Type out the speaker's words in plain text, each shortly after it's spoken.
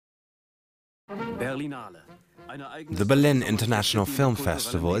Berlinale. The Berlin International Film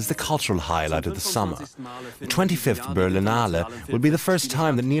Festival is the cultural highlight of the summer. The 25th Berlinale will be the first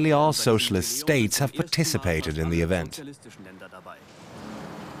time that nearly all socialist states have participated in the event.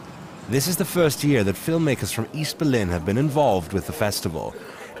 This is the first year that filmmakers from East Berlin have been involved with the festival.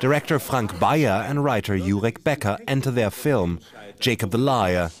 Director Frank Beyer and writer Jurek Becker enter their film, Jakob the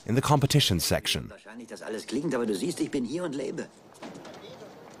Liar, in the competition section.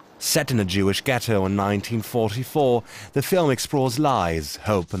 Set in a Jewish ghetto in 1944, the film explores lies,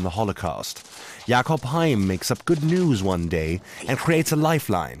 hope and the Holocaust. Jakob makes up good news one day and creates a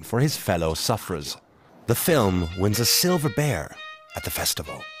lifeline for his fellow sufferers. The film wins a Silver Bear at the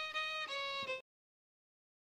festival.